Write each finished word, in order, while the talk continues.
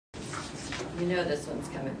You know this one's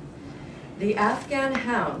coming. The Afghan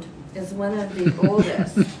Hound is one of the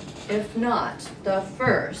oldest, if not the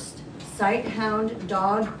first, sighthound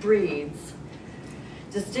dog breeds.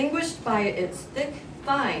 Distinguished by its thick,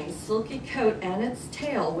 fine, silky coat and its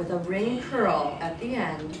tail with a ring curl at the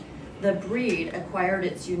end, the breed acquired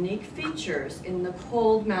its unique features in the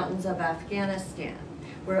cold mountains of Afghanistan,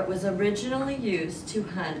 where it was originally used to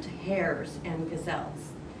hunt hares and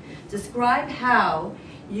gazelles. Describe how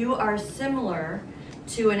you are similar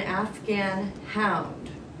to an Afghan hound.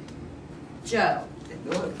 Joe.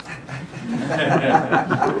 Good.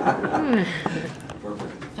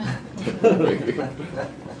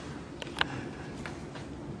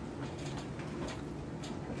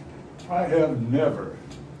 I have never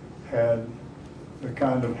had the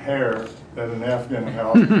kind of hair that an Afghan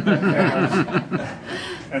hound has,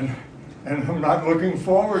 and I'm not looking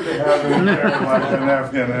forward to having hair like an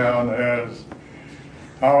Afghan hound has.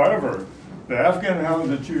 However, the Afghan hounds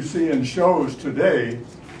that you see in shows today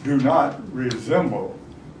do not resemble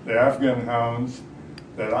the Afghan hounds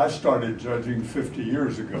that I started judging 50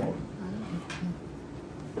 years ago.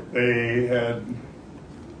 They had,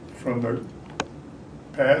 from the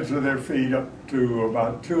pads of their feet up to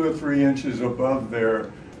about 2 or 3 inches above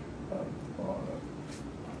their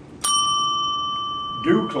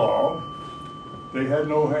dew claw, they had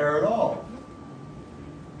no hair at all.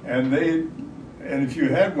 And if you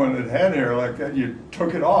had one that had hair like that, you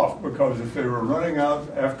took it off, because if they were running out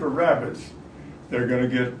after rabbits, they're going to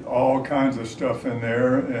get all kinds of stuff in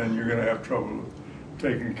there, and you're going to have trouble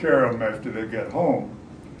taking care of them after they get home.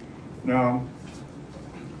 Now,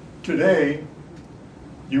 today,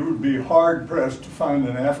 you would be hard-pressed to find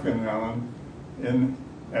an Afghan hound in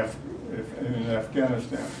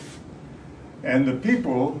Afghanistan. And the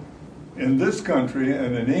people in this country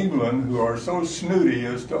and in England who are so snooty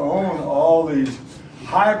as to own all these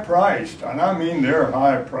high-priced, and I mean they're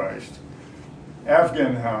high-priced,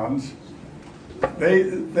 Afghan hounds,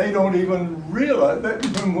 they don't even realize that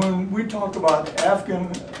when we talk about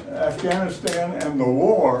Afghanistan and the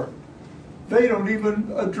war, they don't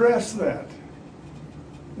even address that.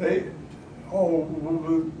 We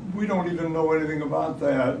don't even know anything about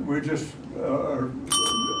that. We're just are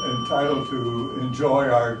entitled to enjoy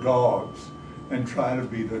our dogs and try to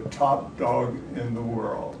be the top dog in the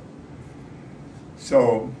world.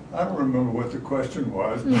 So, I don't remember what the question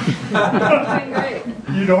was. Doing great.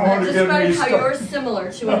 You don't want to get me Describe how you're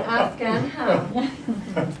similar to an Afghan hound.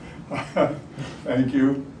 Thank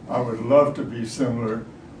you. I would love to be similar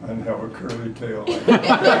and have a curly tail like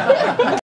that.